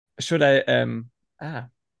should I Hey,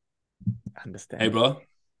 understand? bro.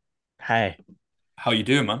 Hi, How you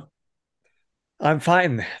doing, man? I'm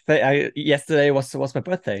fine. Yesterday was my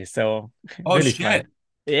birthday, so Oh really fine. shit!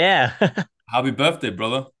 Yeah. Happy birthday,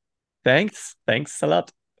 brother. Thanks a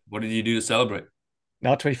lot. What did you do to celebrate?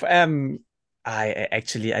 Now 24. I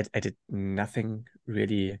did nothing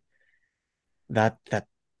really that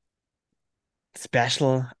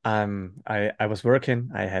special. I was working.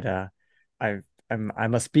 I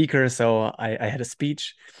I'm a speaker, so I had a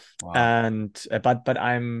speech, Wow, and but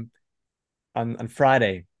I'm on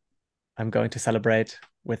Friday. I'm going to celebrate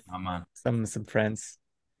with my man, some friends.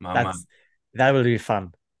 my That's man. that will be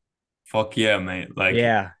fun. Fuck yeah, mate. Like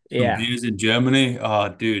Yeah, some yeah. views in Germany. Oh,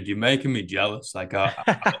 dude, you're making me jealous.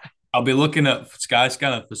 I'll be looking at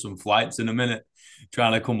Skyscanner for some flights in a minute,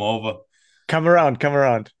 trying to come over. Come around, come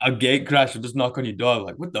around. I'll gate crash and just knock on your door.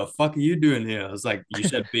 Like, what the fuck are you doing here? I was like, you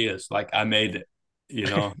said beers. Like, I made it. You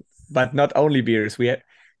know, But not only beers.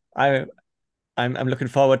 I I'm looking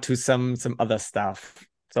forward to some other stuff.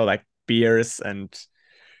 So like beers and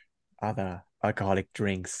other alcoholic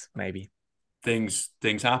drinks, maybe. things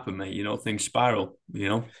happen, mate. You know, things spiral. You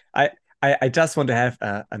know, I I just want to have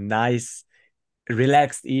a nice,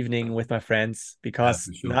 relaxed evening with my friends yeah, because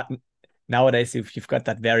for sure. not nowadays you've got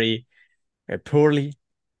that very poorly,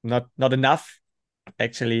 not enough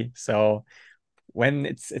actually. So when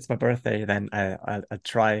it's my birthday, then I'll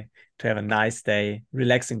try to have a nice day,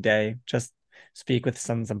 relaxing day, just speak with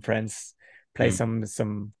some friends, play Mm.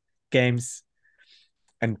 some games,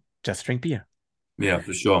 and just drink beer. Yeah,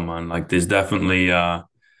 for sure, man. Like, there's definitely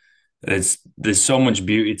there's so much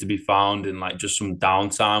beauty to be found in like just some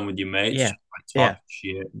downtime with your mates, Yeah, just, like yeah, talking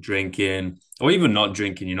shit, drinking, or even not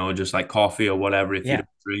drinking, you know, just like coffee or whatever if you yeah, don't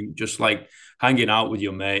drink, just like hanging out with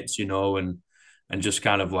your mates, you know, and just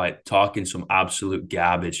kind of like talking some absolute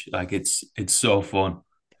garbage. Like it's so fun.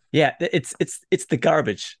 yeah. It's the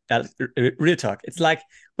garbage. Real talk. It's like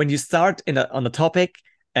when you start on a topic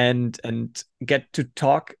and get to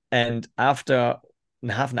talk, and after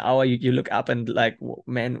half an hour, you look up and like,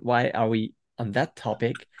 man, why are we on that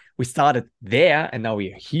topic? We started there, and now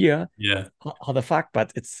we're here. Yeah. How the fuck?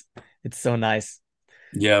 But it's so nice.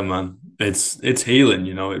 Yeah, man. It's healing,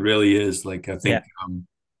 you know, it really is. Like Yeah,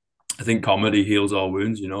 I think comedy heals all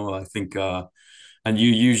wounds, you know. I think and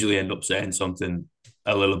you usually end up saying something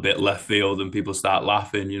a little bit left field and people start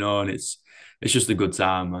laughing, you know, and it's just a good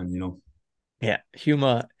time, man, you know. yeah.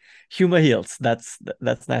 Humor heals. That's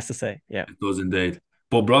nice to say. Yeah, It does indeed.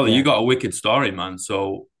 But brother, you yeah. got a wicked story, man.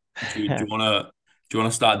 So do you wanna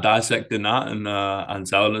start dissecting that and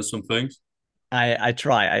telling us some things? I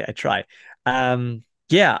try. I try.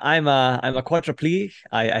 Yeah, I'm a quadriplegic.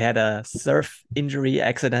 I had a surf injury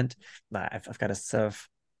accident. I've got a surf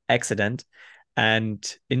accident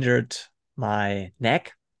and injured my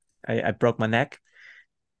neck. I broke my neck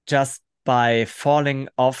just by falling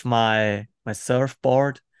off my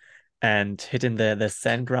surfboard and hitting the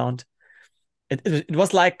sand ground. It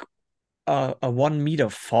was like a 1 meter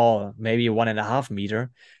fall, maybe 1.5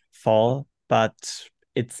 meter fall, but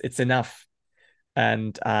it's enough.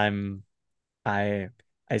 And I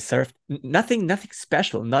I surfed nothing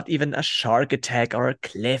special, not even a shark attack or a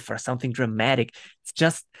cliff or something dramatic. It's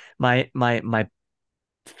just my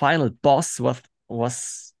final boss was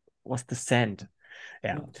was the sand.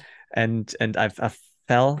 Yeah. And I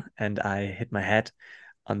fell and I hit my head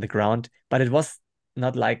on the ground, but it was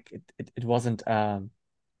not like it wasn't that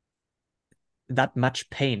much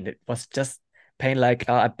pain. It was just pain like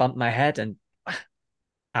I bumped my head and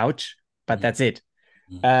ouch, but that's it.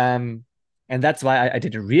 Um, and that's why I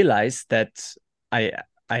didn't realize that I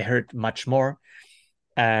I heard much more.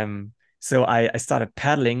 So I started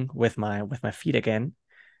paddling with my feet again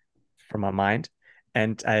from my mind,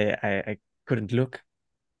 and I couldn't look.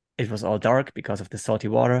 It was all dark because of the salty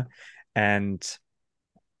water, and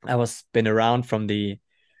I was spin around from the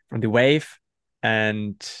wave,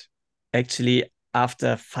 and actually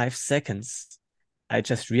after 5 seconds, I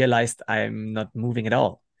just realized I'm not moving at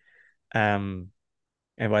all. Um,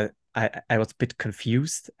 and I was a bit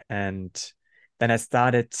confused, and then I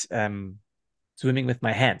started swimming with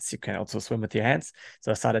my hands. You can also swim with your hands,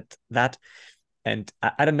 so I started that. And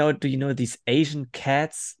I don't know, do you know these Asian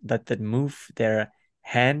cats that move their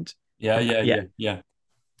hand? Yeah, yeah, Yeah, yeah, yeah.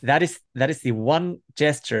 that is the one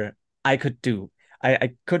gesture I could do.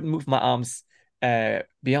 I couldn't move my arms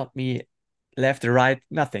beyond me, left or right,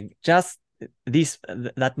 nothing, just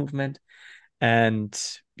that movement. And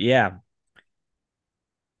yeah,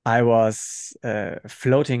 I was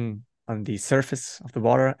floating on the surface of the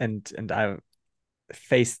water, and I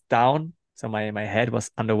face down, so my head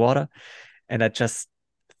was underwater, and I just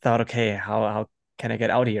thought, okay, how can I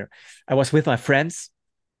get out here? I was with my friends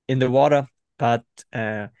in the water, but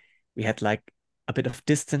we had like a bit of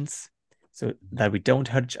distance so that we don't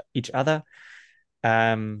hurt each other.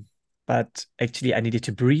 Um, but actually, I needed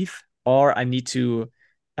to breathe, or I need to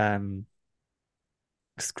um,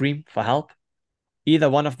 scream for help. Either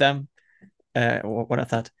one of them, or one of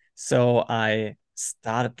that. So I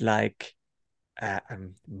started like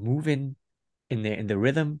moving in the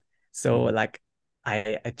rhythm. So Mhm. like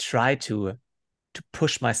I try to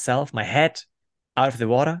push myself, my head out of the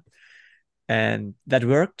water, and that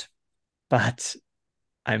worked. But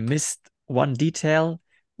I missed one detail.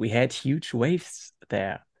 We had huge waves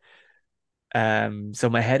there. So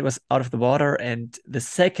my head was out of the water, and the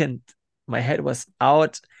second my head was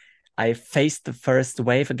out, I faced the first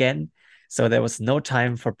wave again. So there was no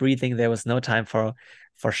time for breathing. There was no time for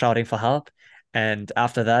shouting for help. And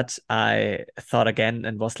after that, I thought again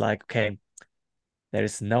and was like, okay, there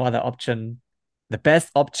is no other option. The best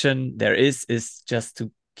option there is just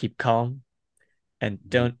to keep calm and Mhm.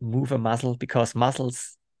 don't move a muscle because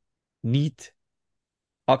muscles need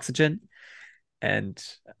oxygen. And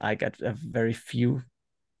I got a very few,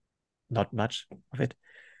 not much of it.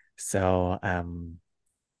 So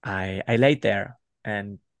I laid there,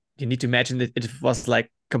 and you need to imagine that it was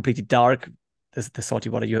like completely dark. The salty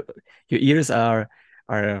water. Your ears are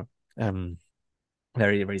very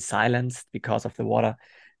very silenced because of the water.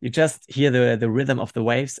 You just hear the rhythm of the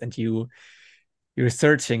waves, and you're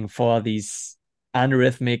searching for these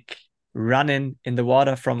unrhythmic running in the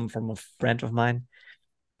water from a friend of mine.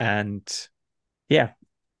 And yeah,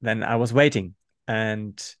 then I was waiting.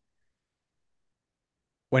 And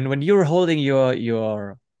when you're holding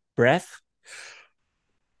your breath,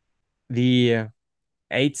 the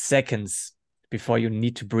 8 seconds before you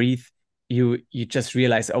need to breathe, you just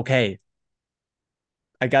realize, okay,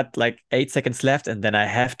 I got like 8 seconds left, and then I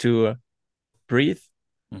have to breathe.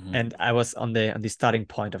 Mhm. And I was on the starting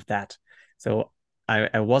point of that. So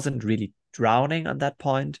I wasn't really drowning on that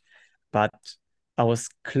point, but I was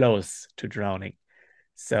close to drowning. Mhm.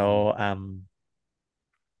 So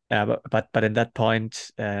but in that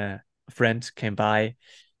point, a friend came by,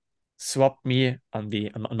 swapped me on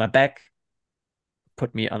my back,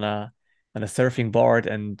 put me on a surfing board,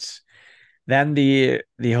 and then the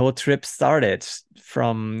whole trip started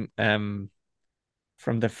from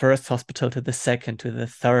the first hospital to the second to the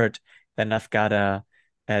third. Then I've got a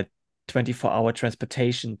 24-hour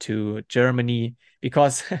transportation to Germany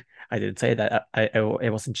because I didn't say that I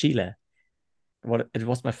was in Chile. What it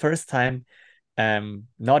was my first time,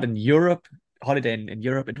 not in Europe, holiday in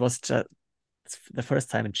Europe. It was just the first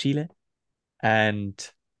time in Chile,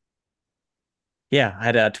 and yeah, I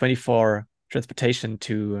had a 24 transportation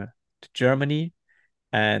to Germany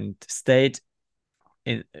and stayed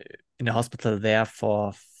in in a hospital there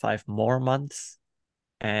for 5 more months.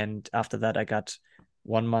 And after that, I got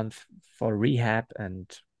 1 month for rehab.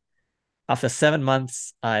 And after 7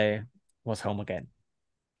 months, I was home again.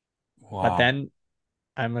 But Wow. then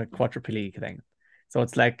I'm a quadriplegic thing. So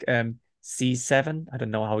it's like C7. I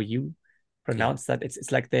don't know how you Yeah. pronounce that.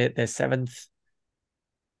 It's like the seventh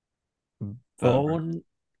Vertebrae. bone.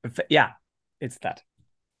 Yeah, it's that.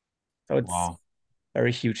 So it's Wow.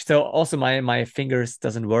 very huge. So also my fingers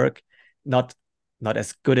doesn't work, not not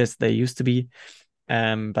as good as they used to be.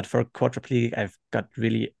 But for quadriplegic, I've got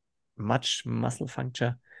really much muscle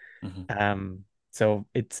function. Mhm. So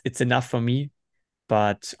it's enough for me.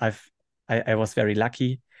 But I was very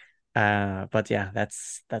lucky. But yeah,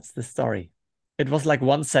 that's the story. It was like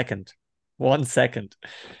 1 second. 1 second.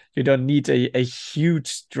 You don't need a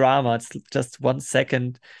huge drama. It's just 1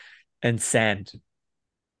 second and sand.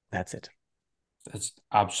 That's it. That's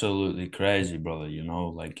absolutely crazy, brother.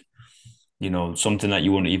 Like, something that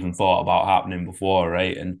you wouldn't even thought about happening before,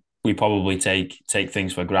 right? And we probably take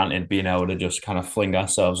things for granted, being able to just kind of fling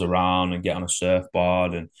ourselves around and get on a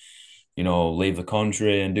surfboard and, leave the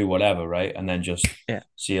country and do whatever, right? And then just Yeah.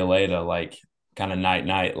 see you later, like kind of night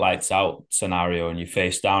night lights out scenario, and you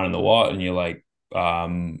face down in the water and you're like,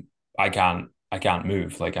 I can't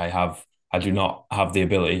move. Like I do not have the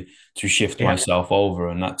ability to shift Yeah. myself over,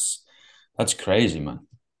 and that's crazy, man.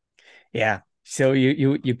 Yeah. So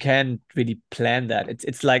you can't really plan that.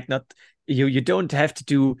 It's like not you don't have to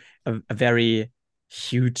do a very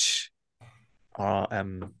huge or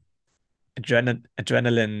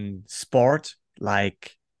adrenaline sport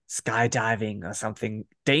like skydiving or something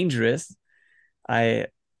dangerous. I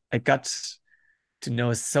I got to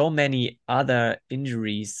know so many other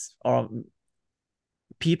injuries or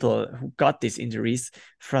people who got these injuries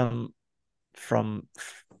from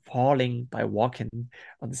falling by walking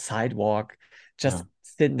on the sidewalk, Yeah. just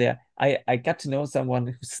sitting there. I got to know someone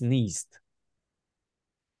who sneezed.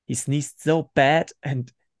 he sneezed so bad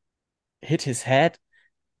and hit his head.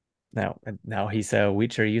 Now he's a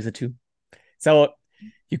wheelchair user too. So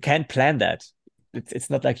you can't plan that. It's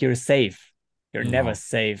not like you're safe. You're never No.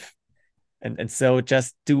 safe. And so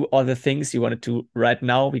just do all the things you want to do right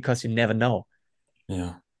now because you never know.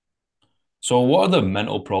 Yeah. So what are the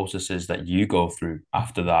mental processes that you go through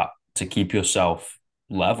after that to keep yourself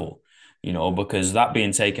level? Because that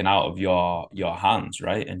being taken out of your hands,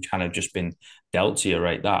 right? And kind of just been dealt to you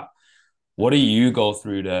right that. What do you go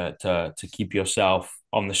through to keep yourself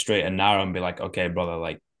on the straight and narrow and be like, okay, brother,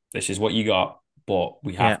 like this is what you got, but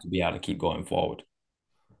we have Yeah. to be able to keep going forward.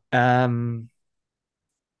 Um,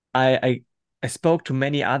 I spoke to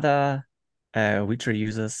many other wheelchair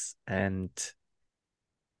users, and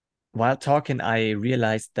while talking, I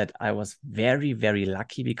realized that I was very, very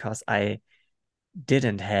lucky because I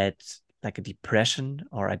didn't had like a depression,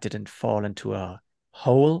 or I didn't fall into a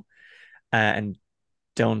hole and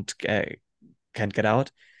don't can't get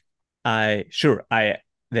out. I sure I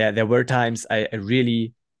there were times I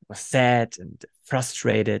really was sad and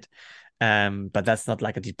frustrated, but that's not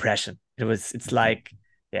like a depression. It's like,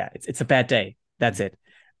 yeah, it's a bad day. That's it.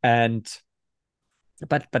 And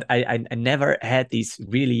but I never had these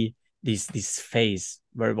really these phase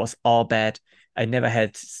where it was all bad. I never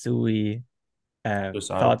had Suicidal.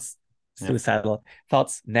 thoughts, Yeah. suicidal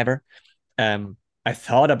thoughts, never. I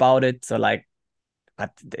thought about it, so like,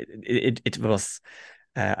 but it was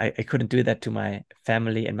I couldn't do that to my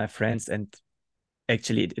family and my friends, and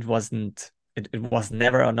actually it wasn't it was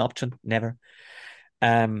never an option, never.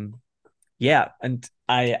 Um, yeah, and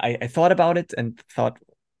I thought about it and thought,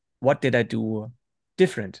 what did I do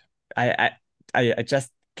different? I I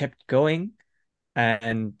just kept going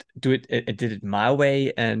and I did it my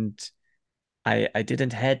way, and I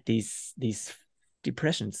didn't had these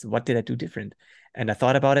depressions. What did I do different? And I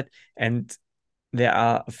thought about it, and there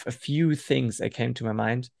are a few things that came to my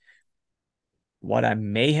mind. What I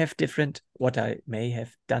may have different, what I may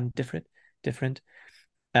have done different.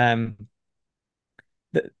 Um,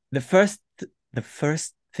 the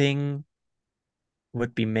first thing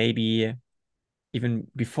would be maybe even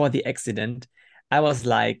before the accident, I was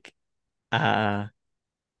like a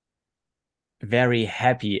very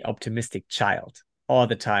happy, optimistic child all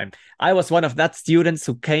the time. I was one of that students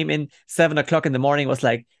who came in 7 o'clock in the morning, was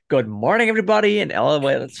like, "Good morning, everybody," and oh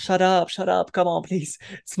well, shut up, come on, please.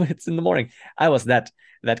 It's in the morning. I was that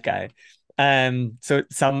guy. So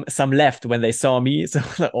some left when they saw me. So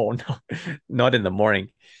like, oh no, not in the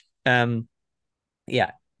morning. Um,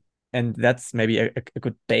 yeah, and that's maybe a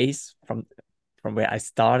good base from where I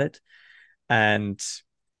started. And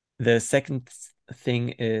the second thing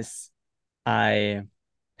is I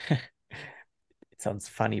it sounds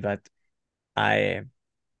funny, but I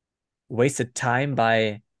wasted time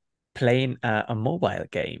by playing a mobile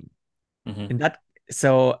game. Hmm. And that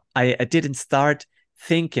so I didn't start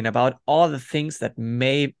thinking about all the things that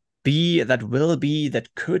may be, that will be,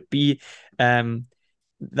 that could be. Um,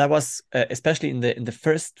 that was especially in the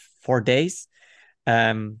first 4 days.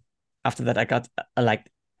 Um, After that, I got a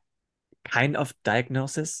like kind of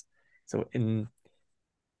diagnosis. So in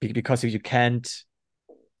because you can't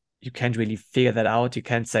really figure that out. You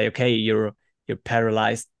can't say, okay, you're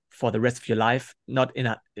paralyzed for the rest of your life. Not in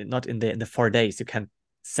the 4 days. You can't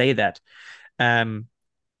say that. Um,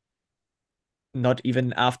 Not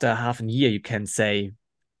even after half a year, you can say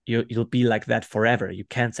you'll be like that forever. You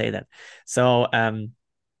can't say that. So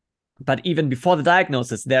but even before the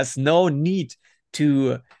diagnosis, there's no need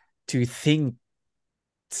to think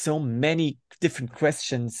so many different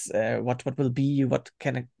questions. What will be? What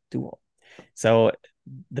can I do? So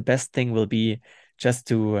the best thing will be just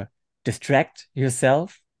to distract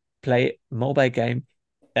yourself, play mobile game,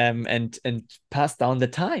 and pass down the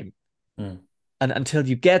time Mm. and until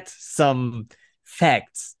you get some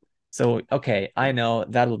facts. So okay, I know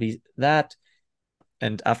that will be that.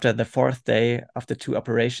 And after the fourth day, after two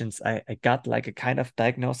operations, I got like a kind of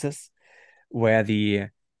diagnosis where the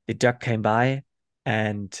doc came by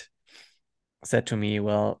and said to me,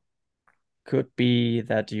 well, could be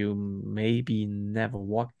that you maybe never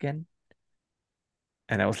walk again.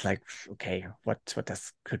 And I was like, okay, what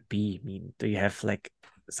does could be mean? Do you have like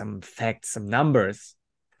some facts, some numbers,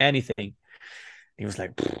 anything? He was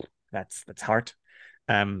like, that's hard.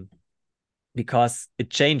 Um, because it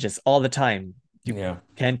changes all the time. You Yeah.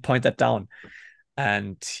 can't point that down.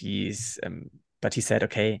 And but he said,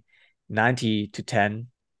 okay, 90 to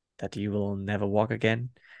 10 that you will never walk again.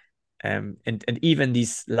 And even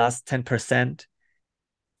these last 10%,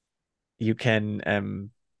 you can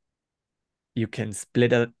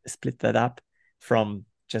split that up from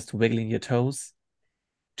just wiggling your toes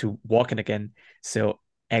to walking again. So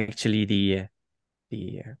actually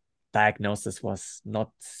the diagnosis was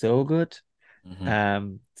not so good.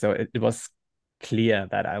 Hmm. So it was clear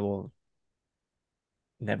that I will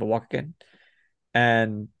never walk again.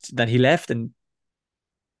 And then he left, and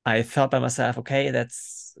I thought by myself, okay,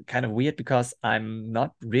 that's kind of weird because I'm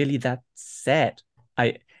not really that sad.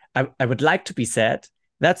 I, I would like to be sad.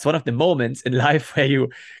 That's one of the moments in life where you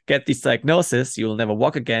get this diagnosis, you will never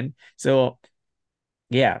walk again. So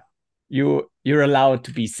yeah, you're allowed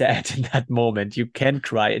to be sad in that moment. You can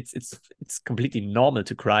cry. It's completely normal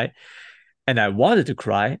to cry. And I wanted to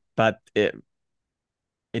cry, but I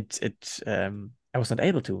was not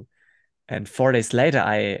able to. And 4 days later,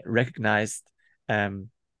 I recognized um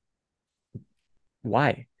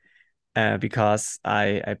why. Because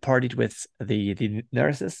I partied with the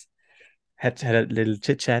nurses, had a little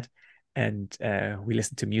chit chat, and we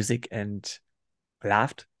listened to music and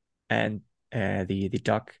laughed. And the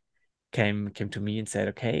doc came to me and said,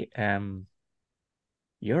 "Okay,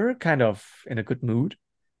 you're kind of in a good mood,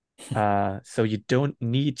 so you don't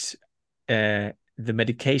need the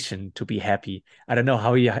medication to be happy." I don't know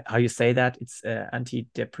how you say that. It's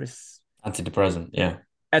Antidepressant, yeah.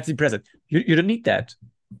 antidepressant. You don't need that,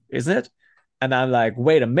 isn't it? And I'm like,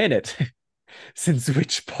 wait a minute. Since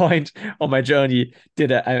which point on my journey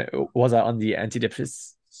did I was I on the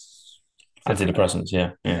antidepressants? Antidepressants,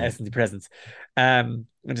 yeah, yeah. As antidepressants.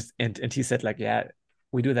 And he said like, yeah,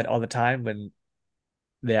 we do that all the time when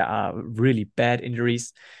there are really bad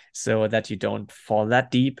injuries, so that you don't fall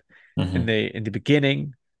that deep in Hmm. the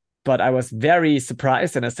beginning. But I was very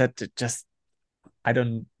surprised, and I said, just I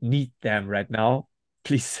don't need them right now.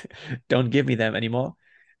 Please don't give me them anymore.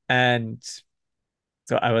 And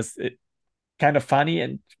so I was kind of funny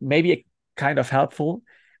and maybe kind of helpful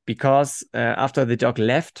because after the dog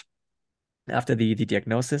left, after the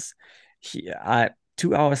diagnosis,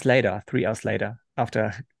 2 hours later, 3 hours later,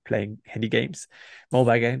 after playing handy games,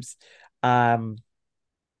 mobile games, um,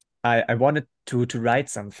 I wanted to write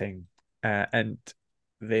something, and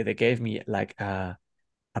they gave me like a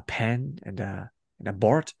pen and a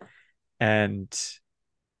board, and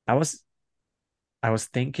I was I was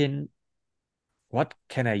thinking, what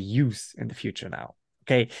can I use in the future now?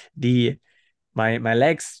 Okay, the my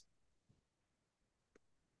legs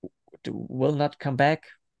will not come back,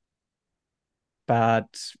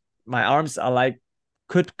 but my arms are like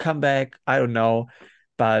could come back. I don't know,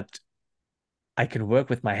 but I can work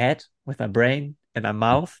with my head, with my brain, and my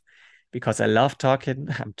mouth because I love talking.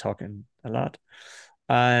 I'm talking a lot,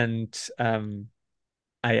 and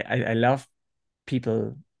I love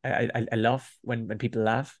people. I love when people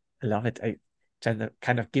laugh. I love it. I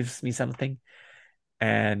kind of gives me something,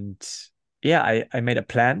 and yeah, I made a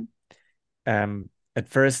plan. At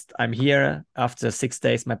first, I'm here. After 6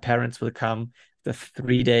 days, my parents will come. The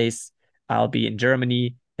 3 days, I'll be in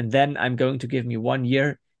Germany. And then I'm going to give me 1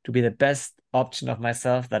 year to be the best option of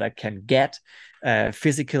myself that I can get,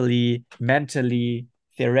 physically, mentally,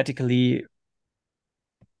 theoretically.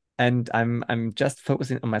 And I'm just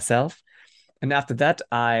focusing on myself. And after that,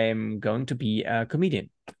 I'm going to be a comedian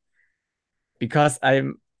because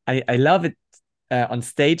I love it on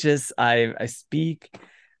stages. I speak.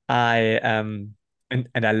 I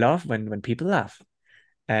and I love when people laugh.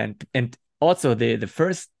 And also the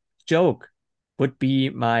first joke would be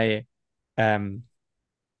my um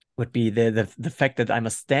would be the fact that I'm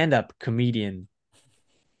a stand-up comedian.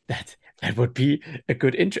 That would be a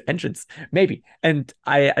good entrance, maybe. And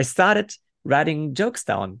I started writing jokes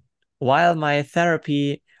down while my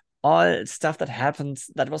therapy, all stuff that happens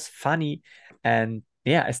that was funny. And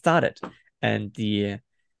yeah, I started. And the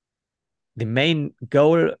main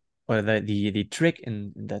goal, or the trick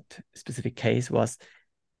in that specific case was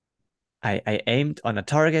I aimed on a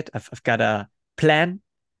target. I've got a plan.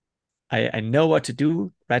 I know what to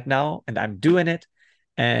do right now, and I'm doing it.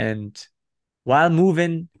 And while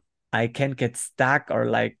moving, I can't get stuck or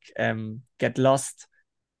like get lost.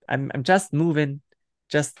 I'm just moving,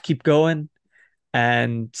 just keep going.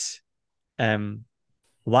 And um,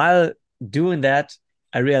 while doing that,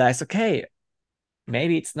 I realized, okay,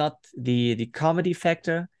 maybe it's not the comedy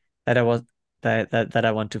factor that I was that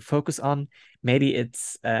I want to focus on. Maybe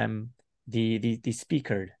it's the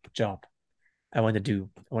speaker job I want to do,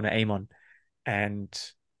 I want to aim on. And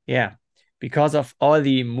yeah, because of all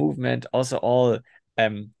the movement, also all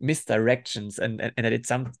misdirections, and I did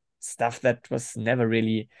some stuff that was never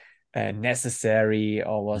really necessary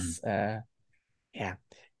or Mm. was yeah.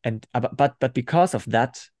 And but because of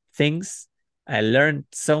that things, I learned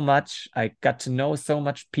so much. I got to know so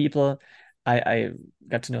much people. I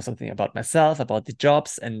got to know something about myself, about the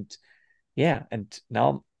jobs, and yeah, and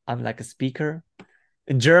now I'm like a speaker.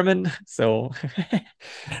 in German. So,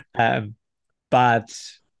 um, but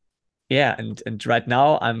yeah, and right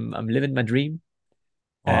now I'm living my dream,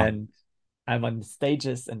 Wow. and I'm on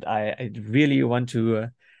stages, and I really want to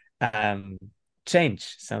um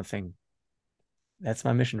change something. That's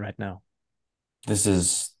my mission right now. This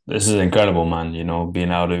is incredible, man. You know,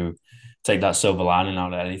 being able to take that silver lining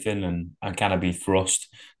out of anything and kind of be thrust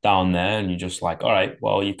down there, and you're just like, all right,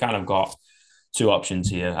 well, you kind of got two options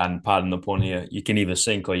here, and pardon the pun here, you can either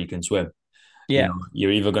sink or you can swim. You Yeah, know,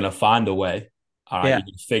 you're either going to find a way, all right, you yeah,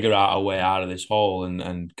 can figure out a way out of this hole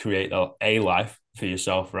and create a life for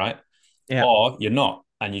yourself, right? yeah, Or you're not,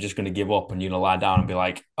 and you're just going to give up and you're going to lie down and be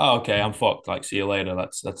like, oh, okay, I'm fucked. Like, see you later.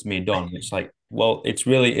 That's me done. It's like, well, it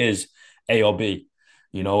really is A or B,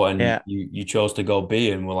 you know, and yeah, you chose to go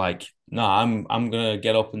B, and we're like, no, I'm gonna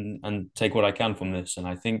get up and take what I can from this. And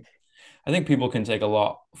I think people can take a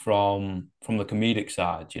lot from the comedic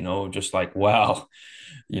side, you know, just like, well,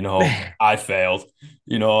 you know, I failed.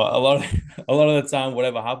 You know, a lot of the time,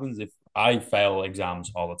 whatever happens, if I fail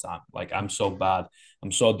exams all the time, like I'm so bad,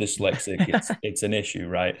 I'm so dyslexic, it's an issue,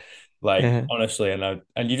 right? Like yeah, honestly,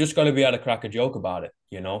 and you just got to be able to crack a joke about it,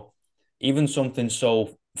 you know, even something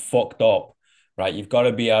so fucked up, right? You've got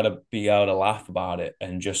to be able to laugh about it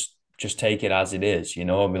and just take it as it is, you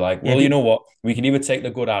know, and be like, yeah. well, you know what, we can either take the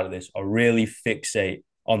good out of this or really fixate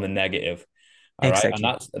on the negative. All right. And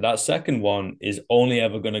Exactly. that second one is only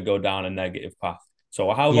ever going to go down a negative path.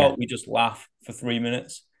 So how Yeah, about we just laugh for 3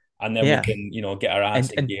 minutes and then we yeah, can, get our ass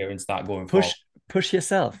in and gear and start going forward. push push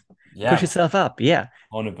yourself, Yeah, push man. yourself up. Yeah.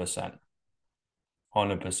 100%.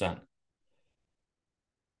 100%.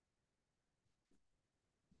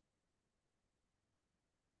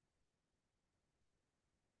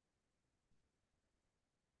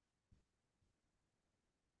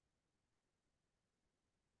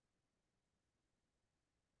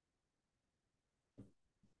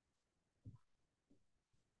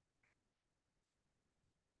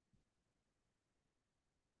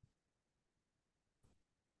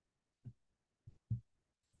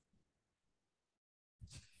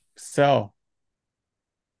 So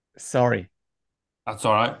sorry, That's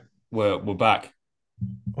all right. We're back.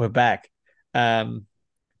 we're back. Um,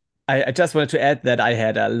 I just wanted to add that I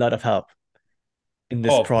had a lot of help in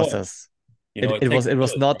this Oh, of course. process. You know, It it it was takes a it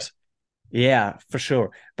was village, right? not, yeah, for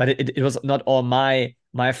sure, but it was not all my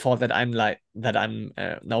fault that I'm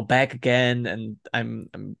now back again and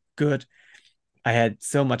I'm good. I had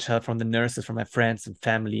so much help from the nurses, from my friends and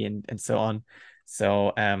family and so on.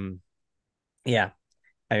 So yeah,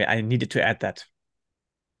 I needed to add that.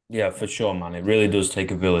 Yeah, for sure, man. It really does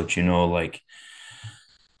take a village, you know, like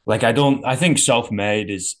I think self-made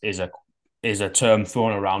is a term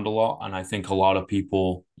thrown around a lot, and I think a lot of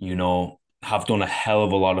people, have done a hell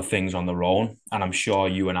of a lot of things on their own, and I'm sure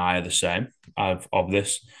you and I are the same of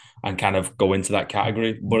this and kind of go into that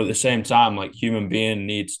category. But at the same time, like human being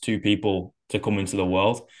needs two people to come into the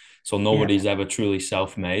world. So Yeah. nobody's ever truly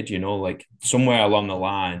self-made, like somewhere along the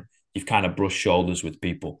line, you've kind of brushed shoulders with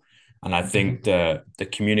people. And I think Mhm. the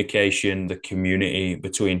communication, the community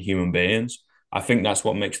between human beings, I think that's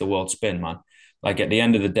what makes the world spin, man. Like at the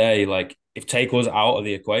end of the day, like if take us out of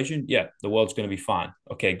the equation, yeah, the world's going to be fine.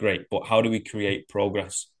 Okay, great. But how do we create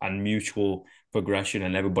progress and mutual progression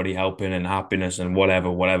and everybody helping and happiness and whatever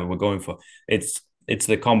we're going for? It's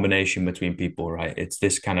the combination between people, right? It's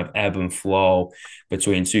this kind of ebb and flow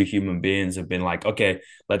between two human beings have been like, okay,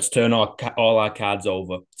 let's turn all our cards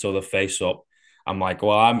over so they're face up. I'm like,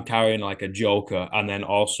 well, I'm carrying like a joker and then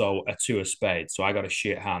also a two of spades. So I got a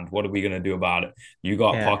shit hand. What are we going to do about it? You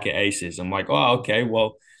got Yeah. pocket aces. I'm like, oh, okay,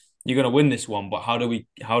 well, you're going to win this one, but how do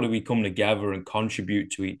we come together and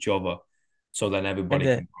contribute to each other so then And everybody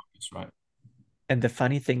the can progress, right? and the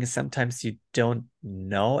funny thing is sometimes you don't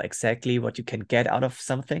know exactly what you can get out of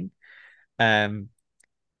something. Um,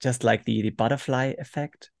 just like the butterfly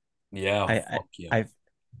effect. Yeah, I fuck yeah. I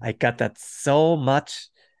I got that so much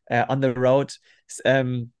on the road.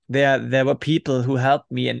 There were people who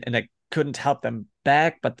helped me and I couldn't help them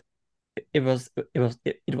back, but it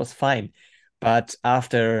was fine. But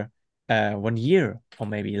after 1 year or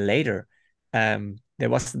maybe later, there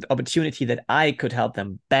was the opportunity that I could help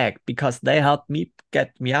them back because they helped me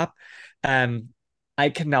get me up. Um, I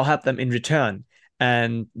can now help them in return,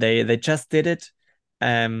 and they just did it,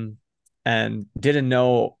 um, and didn't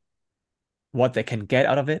know what they can get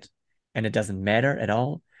out of it, and it doesn't matter at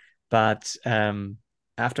all. But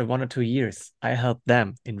after 1 or 2 years, I helped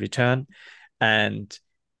them in return, and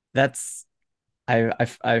that's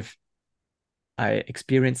I've I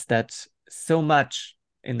experienced that so much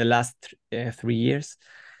in the last 3 years,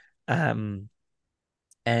 um,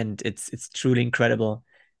 and it's truly incredible.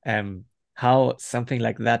 how something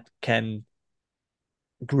like that can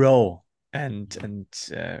grow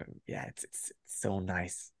yeah, it's so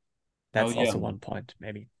nice. Oh That's yeah, also man. one point,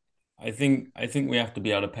 maybe. I think we have to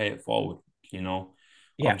be able to pay it forward, you know,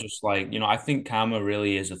 Yeah, of just like, I think karma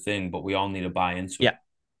really is a thing, but we all need to buy into it, yeah,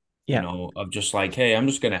 yeah, of just like, hey, I'm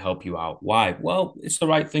just gonna help you out. Why? Well, it's the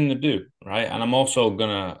right thing to do, right? And I'm also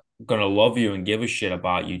gonna love you and give a shit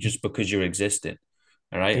about you just because you're existing.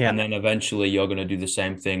 All right. yeah, And then eventually you're gonna do the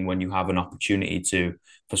same thing when you have an opportunity to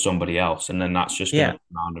for somebody else. And then that's just gonna yeah. go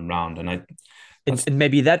round and round. And I And that's and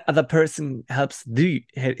maybe that other person helps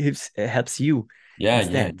you yeah,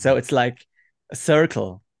 yeah, instead. So it's like a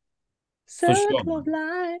for sure, circle of man.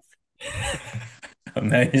 life.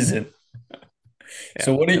 Amazing. Yeah,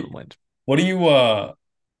 So never mind. what do you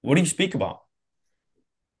what do you speak about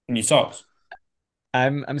in your talks?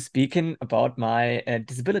 I'm speaking about my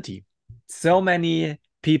disability. So many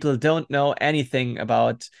people don't know anything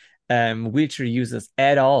about wheelchair users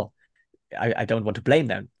at all. I don't want to blame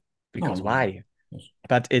them No, because no, no. why?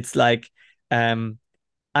 But it's like um,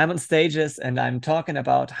 I'm on stages and I'm talking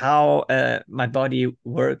about how my body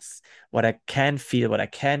works, what I can feel, what I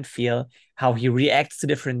can't feel, how he reacts to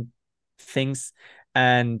different things,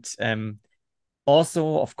 and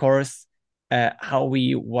also, of course, how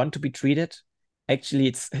we want to be treated. Actually,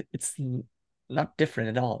 it's not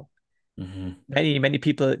different at all. Hmm. Many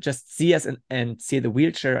people just see us and see the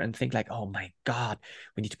wheelchair and think like, oh my God,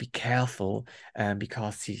 we need to be careful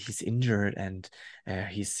because he's injured and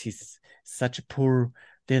he's such a poor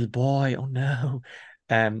little boy. Oh no.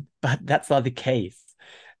 But that's not the case.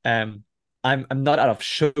 Um, I'm not out of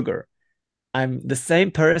sugar. I'm the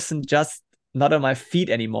same person, just not on my feet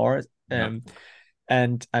anymore. Yeah.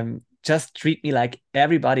 And I'm just treat me like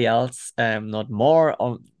everybody else, not more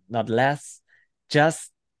or not less,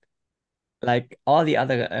 just like all the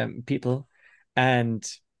other people. And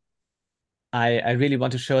I really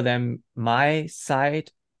want to show them my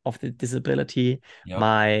side of the disability, Yep.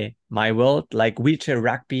 my world, like wheelchair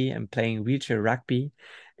rugby. I'm playing wheelchair rugby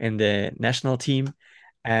in the national team,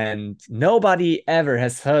 and nobody ever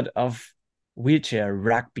has heard of wheelchair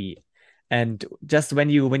rugby. And just when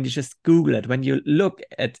you just Google it, when you look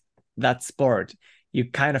at that sport, you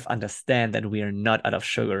kind of understand that we are not out of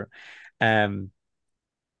sugar. Um,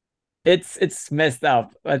 it's messed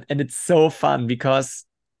up, and it's so fun because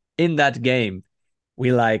in that game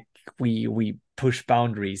we like we push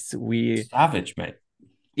boundaries. We Savage, mate.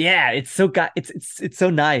 Yeah, it's so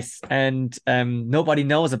nice, and nobody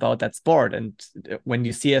knows about that sport. And when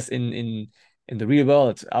you see us in the real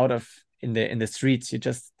world, out of in the streets, you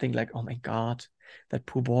just think like, oh my God, that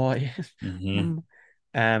poor boy. Hmm. Hmm.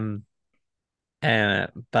 um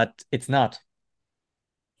but it's not.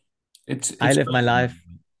 I It's live my crazy, man. life.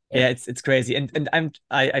 Yeah, It, it's crazy. And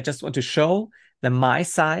I just want to show them my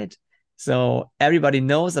side so everybody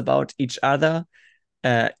knows about each other's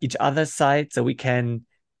side, so we can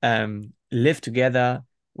live together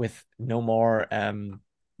with no more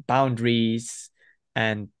boundaries,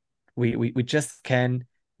 and we just can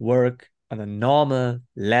work on a normal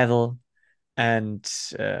level. And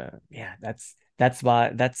yeah, that's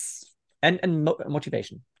why that's and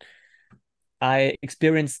motivation. I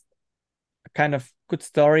experienced a kind of good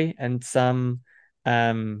story and some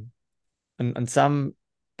on some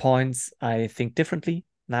points I think differently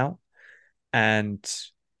now, and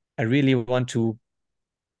I really want to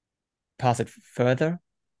pass it further.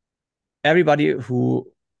 Everybody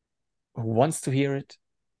who wants to hear it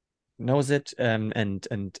knows it, and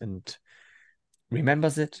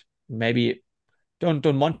remembers it. Maybe don't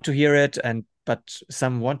want to hear it, and but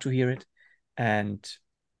some want to hear it, and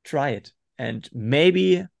try it. And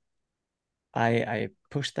maybe I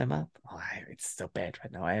push them up. Oh, it's so bad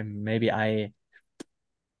right now. Maybe I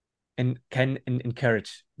can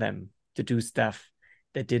encourage them to do stuff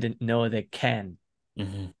they didn't know they can.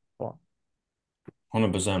 mhm. Well,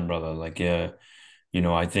 100%, brother. Like, yeah,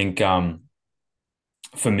 I think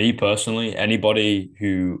for me personally, anybody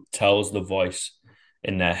who tells the voice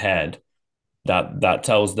in their head that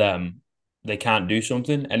tells them they can't do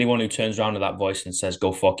something, anyone who turns around to that voice and says,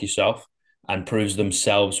 go fuck yourself, and proves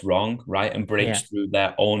themselves wrong, right? And yeah, breaks through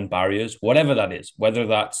their own barriers, whatever that is, whether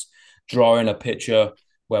that's drawing a picture,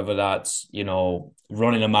 whether that's,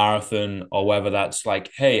 running a marathon, or whether that's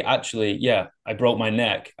like, hey, actually, yeah, I broke my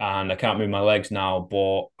neck and I can't move my legs now,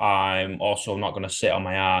 but I'm also not going to sit on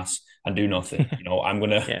my ass and do nothing.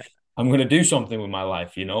 yeah, I'm gonna do something with my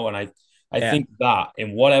life, and I yeah, think that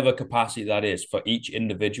in whatever capacity that is for each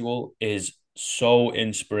individual is so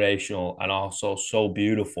inspirational and also so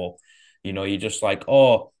beautiful. You're just like,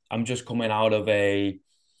 oh, I'm just coming out of a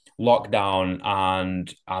lockdown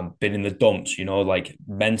and I've been in the dumps, like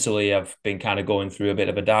mentally I've been kind of going through a bit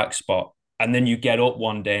of a dark spot. And then you get up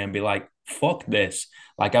one day and be like, fuck this.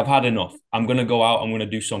 Like I've had enough. I'm gonna go out, I'm gonna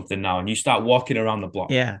do something now. And you start walking around the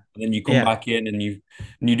block. Yeah. And then you come Yeah. back in and you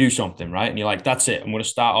do something, right? And you're like, that's it. I'm gonna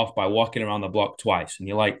start off by walking around the block twice. And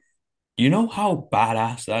you're like, you know how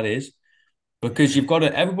badass that is? Because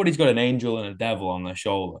everybody's got an angel and a devil on their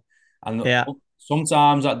shoulder. And Yeah.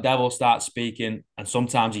 sometimes that devil starts speaking and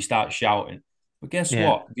sometimes he starts shouting. But guess Yeah.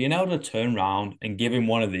 what? Being able to turn around and give him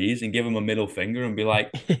one of these and give him a middle finger and be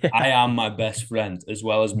like, I Yeah. am my best friend as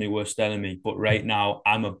well as my worst enemy. But right now,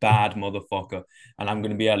 I'm a bad motherfucker and I'm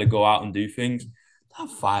going to be able to go out and do things. That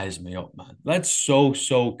fires me up, man. That's so,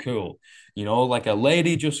 so cool. Like a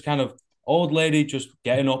lady just kind of, old lady just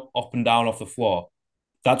getting up and down off the floor.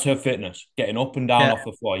 That's her fitness, getting up and down Yeah. off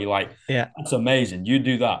the floor. You're like, Yeah. that's amazing. You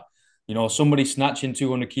do that. Somebody snatching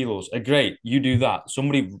 200 kilos. Great. You do that.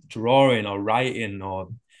 Somebody drawing or writing or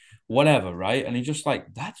whatever, right? And you're just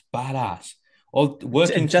like, that's badass. Or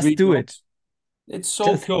working And just three do it. jobs. It's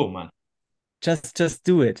so Just cool, man. just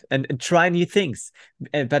do it and try new things.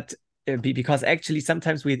 But because actually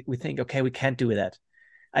sometimes we think, okay, we can't do that.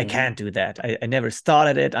 I Mm-hmm. can't do that. I never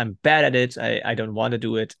started it. I'm bad at it. I don't want to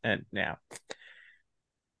do it. And yeah,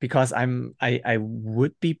 because I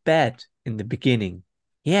would be bad in the beginning.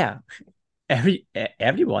 Yeah,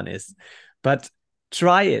 everyone is, but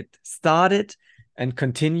try it, start it, and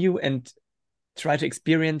continue and try to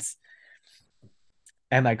experience.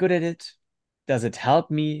 Am I good at it? Does it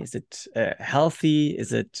help me? Is it healthy?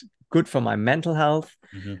 Is it good for my mental health?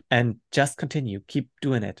 Mm-hmm. And just continue, keep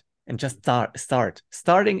doing it, and just start.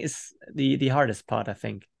 Starting is the hardest part, I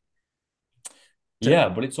think. To, Yeah,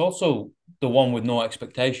 but it's also the one with no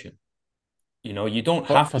expectation. You don't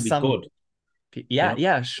have for to be some, good. You yeah, know,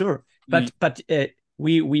 yeah, sure, you, but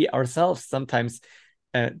we ourselves sometimes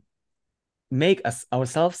uh, make us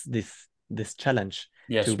ourselves this challenge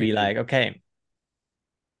yes, to we be do. like, okay,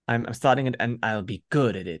 I'm starting it and I'll be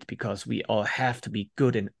good at it because we all have to be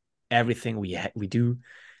good in everything we do.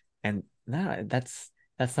 And no, that's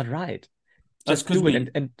not right. That's Just because do it we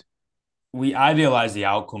and we idealize the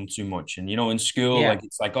outcome too much. And in school, yeah, like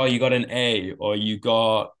it's like, oh, you got an A, or you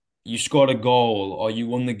scored a goal, or you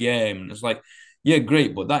won the game. And it's like, yeah,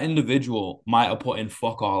 great, but that individual might have put in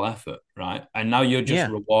fuck all effort, right? And now you're just yeah,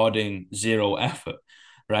 rewarding zero effort,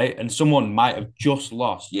 right? And someone might have just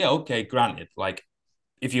lost. Yeah, okay, granted. Like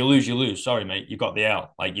if you lose, you lose. Sorry, mate, you got the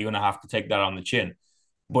L. Like you're gonna have to take that on the chin.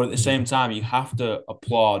 But at the same time, you have to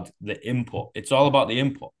applaud the input. It's all about the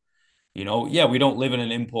input. Yeah, we don't live in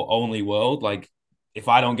an input only world. Like, if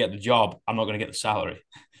I don't get the job, I'm not going to get the salary,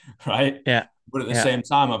 right? yeah, But at the yeah, same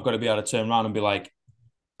time, I've got to be able to turn around and be like,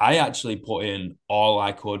 I actually put in all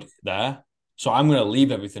I could there. So I'm going to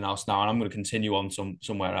leave everything else now and I'm going to continue on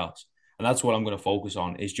somewhere else. And that's what I'm going to focus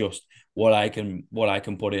on is just what I can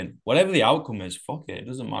put in. Whatever the outcome is, fuck it. It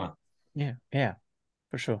doesn't matter. yeah, yeah,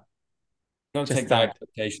 for sure. You got to Just take that start.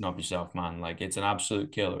 expectation off yourself, man. Like it's an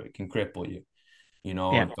absolute killer. It can cripple you.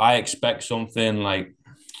 Yeah, If I expect something like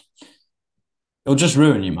it'll just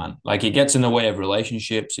ruin you, man. Like it gets in the way of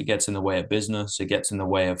relationships, it gets in the way of business, it gets in the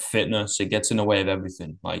way of fitness, it gets in the way of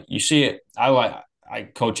everything. Like you see it, I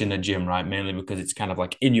coach in the gym, right? Mainly because it's kind of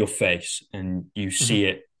like in your face and you hmm see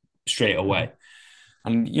it straight hmm away.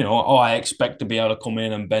 And I expect to be able to come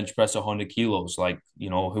in and bench press 100 kilos, like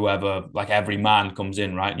whoever, like every man comes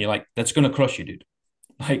in, right? And you're like, that's gonna crush you, dude.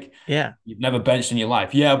 Like yeah, you've never benched in your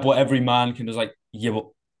life. Yeah, but every man can just like, yeah, but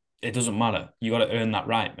it doesn't matter. You got to earn that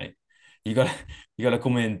right, mate. You got to you got to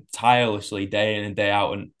come in tirelessly day in and day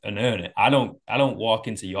out and earn it. I don't walk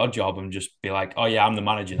into your job and just be like, oh yeah, I'm the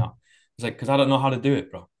manager now. It's like because I don't know how to do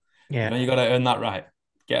it, bro. yeah, You got to earn that right.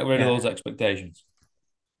 Get rid of yeah, those expectations,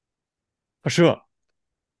 for sure.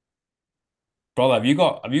 brother. Have you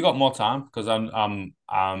got more time? Because I'm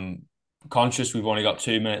conscious we've only got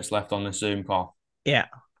 2 minutes left on the Zoom call. Yeah,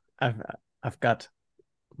 I've I've got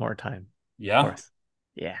more time, of Yeah, course.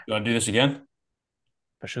 Yeah, you want to do this again?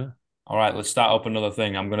 for sure. All right, let's start up another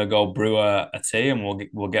thing. I'm gonna go brew a tea and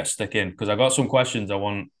we'll get stuck in because I got some questions I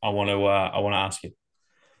want to ask you.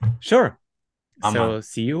 Sure. I'm man. So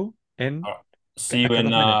see you in All right. See you a couple in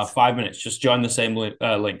of minutes. 5 minutes. Just join the same link.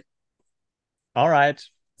 All right.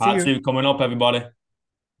 See Part you. two coming up, everybody.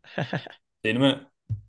 See you in a minute.